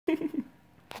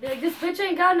Be like, this bitch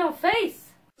ain't got no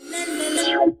face.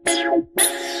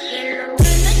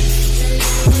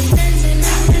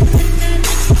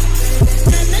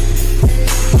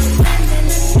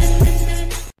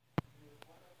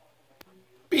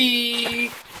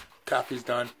 Beep. Coffee's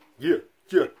done. Yeah.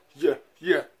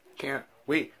 Can't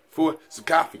wait for some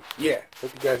coffee. Yeah.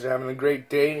 Hope you guys are having a great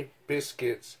day.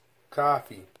 Biscuits,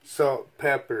 coffee, salt,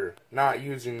 pepper. Not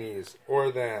using these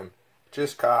or them.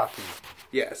 Just coffee.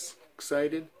 Yes.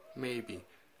 Excited? Maybe.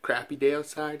 Crappy day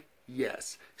outside?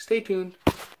 Yes. Stay tuned.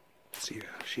 See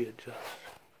how she adjusts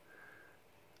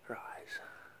her eyes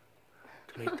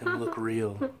to make them look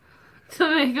real.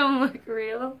 To make them look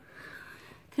real.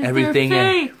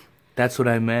 Everything. That's what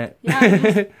I meant.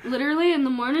 Yeah, literally in the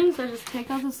mornings, I just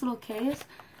take out this little case.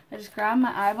 I just grab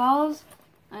my eyeballs,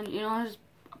 and I just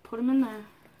put them in there.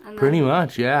 And Pretty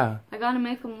much, yeah. I gotta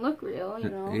make them look real,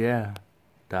 Yeah.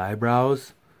 The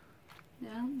eyebrows.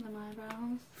 Yeah, the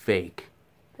eyebrows. Fake.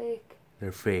 Fake.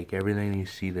 They're fake. Everything you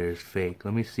see there is fake.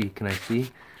 Let me see. Can I see?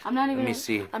 I'm not even. Let me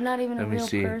see. I'm not even a real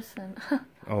see. person.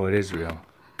 Oh, it is real.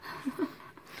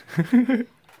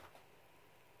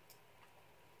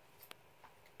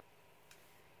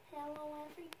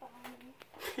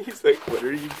 He's like, what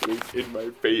are you doing in my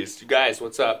face? You guys,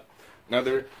 what's up?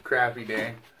 Another crappy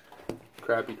day.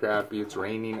 Crappy. It's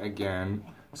raining again.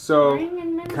 So, Raining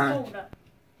in Minnesota.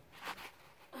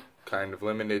 Kind of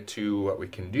limited to what we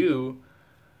can do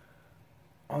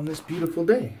on this beautiful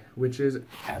day, which is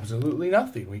absolutely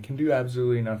nothing. We can do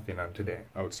absolutely nothing on today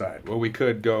outside. Well, we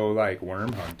could go like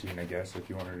worm hunting, I guess, if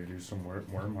you wanted to do some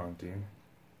worm hunting.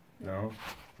 No?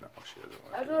 No, she doesn't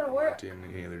want I to go to work.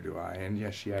 hunting, neither do I. And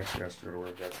yes, she actually has to go to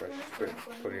work. That's why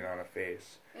she's putting on a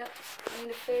face. Yep, I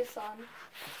need a face on.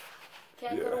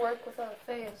 Can't go to work without a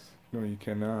face. No, you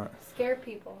cannot. Scare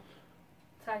people.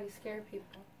 That's how you scare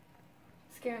people.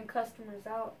 Scaring customers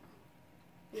out.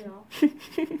 Be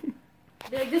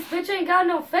like, this bitch ain't got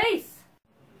no face.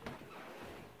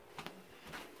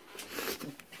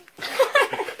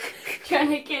 Trying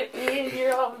to get me and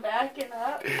you're all backing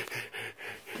up.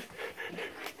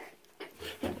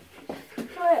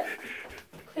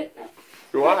 Quit now.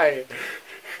 Why?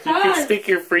 You can stick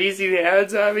your freezing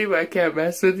hands on me, but I can't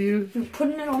mess with you. You're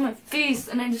putting it on my face,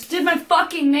 and I just did my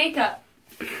fucking makeup.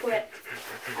 Quit.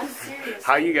 I'm serious.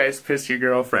 How you guys piss your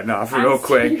girlfriend off real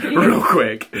quick?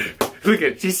 Look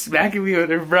at, she's smacking me with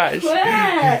her brush.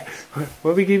 Quit.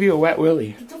 Let me give you a wet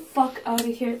willy. Get the fuck out of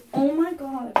here. Oh my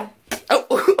god. Oh.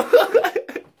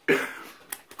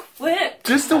 Quit.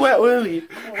 Just a wet willy.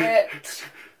 Quit.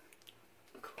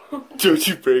 Don't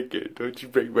you break it. Don't you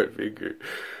break my finger.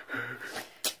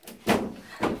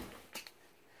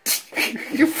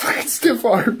 Your fucking stiff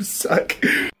arms suck.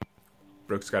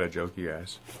 Brooke's got a joke, you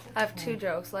guys. I have two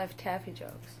jokes, life taffy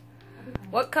jokes.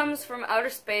 What comes from outer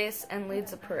space and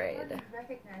leads a parade?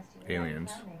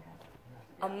 Aliens.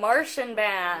 A Martian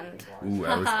band. Ooh,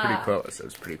 that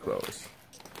was pretty close.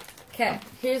 Okay,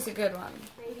 here's a good one.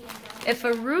 If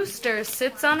a rooster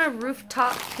sits on a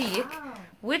rooftop peak,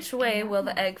 which way will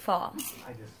the egg fall?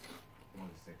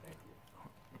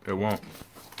 It won't.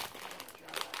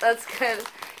 That's good.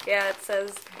 Yeah, it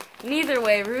says, neither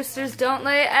way, roosters don't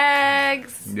lay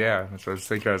eggs. Yeah, that's what I was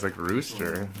thinking. I was like,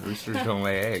 rooster. Roosters don't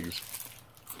lay eggs.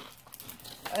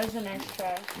 That was a nice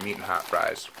try. I'm eating hot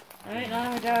fries. Alright, now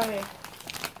I'm Darby.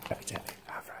 Laffy Taffy,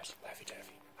 hot fries. Laffy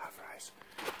Taffy, hot fries.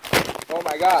 Oh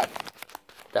my god.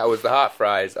 That was the hot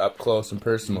fries up close and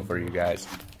personal for you guys.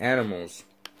 Animals.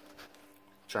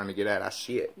 Trying to get at our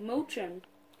shit. Mooching.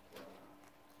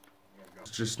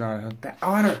 It's just not that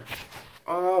otter.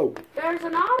 Oh. There's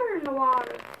an otter in the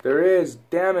water. There is.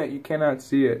 Damn it. You cannot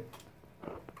see it.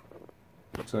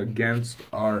 It's against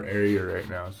our area right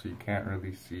now, so you can't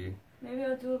really see. Maybe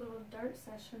I'll do a little dart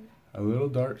session. A little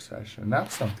dart session.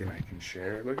 That's something I can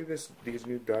share. Look at these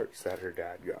new darts that her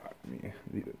dad got me.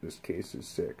 This case is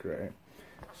sick, right?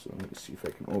 So let me see if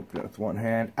I can open it with one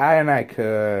hand. And I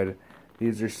could.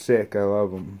 These are sick. I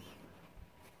love them.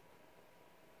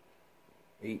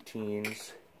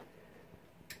 18s.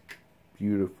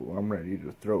 Beautiful. I'm ready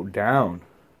to throw down.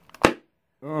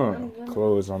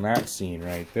 Close on that scene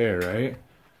right there, right?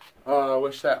 I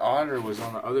wish that otter was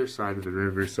on the other side of the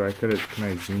river so I could have... Can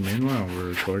I zoom in while we're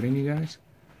recording, you guys?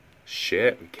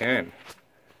 Shit, we can.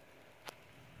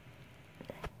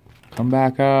 Come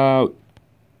back out.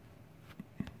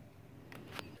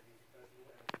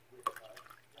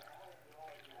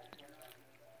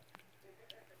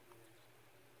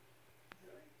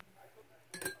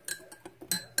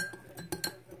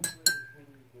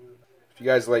 If you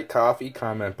guys like coffee,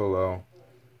 comment below.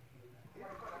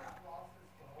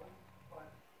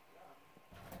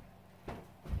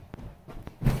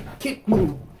 Keep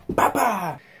moving.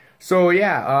 Bye-bye. So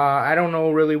yeah, I don't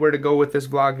know really where to go with this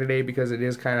vlog today because it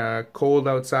is kind of cold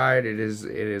outside. It is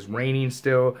raining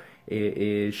still. It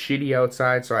is shitty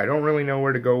outside, so I don't really know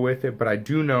where to go with it. But I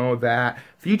do know that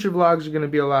future vlogs are going to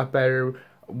be a lot better.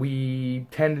 We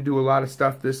tend to do a lot of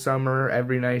stuff this summer.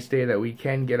 Every nice day that we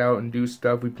can get out and do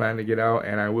stuff, we plan to get out.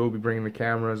 And I will be bringing the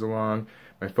cameras along,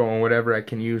 my phone, whatever I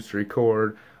can use to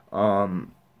record.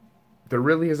 There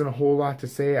really isn't a whole lot to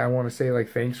say. I want to say, like,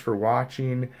 thanks for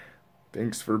watching.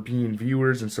 Thanks for being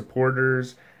viewers and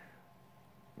supporters.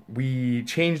 We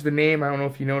changed the name. I don't know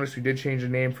if you noticed, we did change the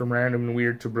name from Random and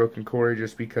Weird to Brooke and Corey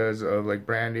just because of, like,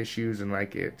 brand issues and,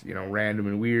 like, it, you know, Random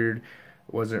and Weird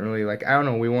wasn't really, like, I don't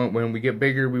know, we want, when we get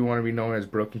bigger, we want to be known as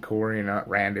Brooke and Corey and not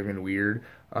Random and Weird.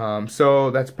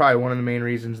 So that's probably one of the main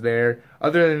reasons there.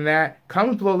 Other than that,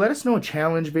 comment below, let us know a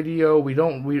challenge video. We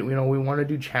want to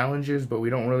do challenges, but we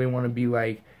don't really want to be,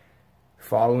 like,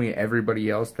 following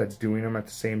everybody else that's doing them at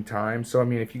the same time. So, I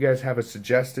mean, if you guys have a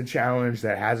suggested challenge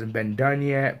that hasn't been done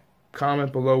yet,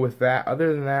 comment below with that.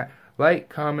 Other than that, like,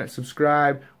 comment,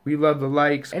 subscribe. We love the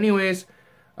likes. Anyways,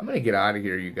 I'm going to get out of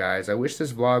here, you guys. I wish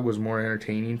this vlog was more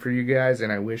entertaining for you guys,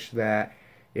 and I wish that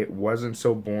it wasn't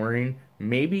so boring.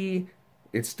 Maybe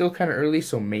it's still kind of early,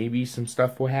 so maybe some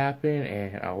stuff will happen,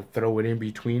 and I'll throw it in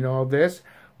between all this.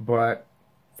 But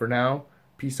for now,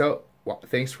 peace out.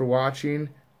 Thanks for watching.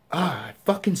 I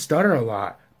fucking stutter a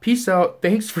lot. Peace out.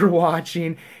 Thanks for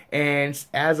watching. And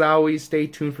as always, stay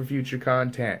tuned for future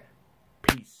content.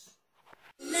 Peace.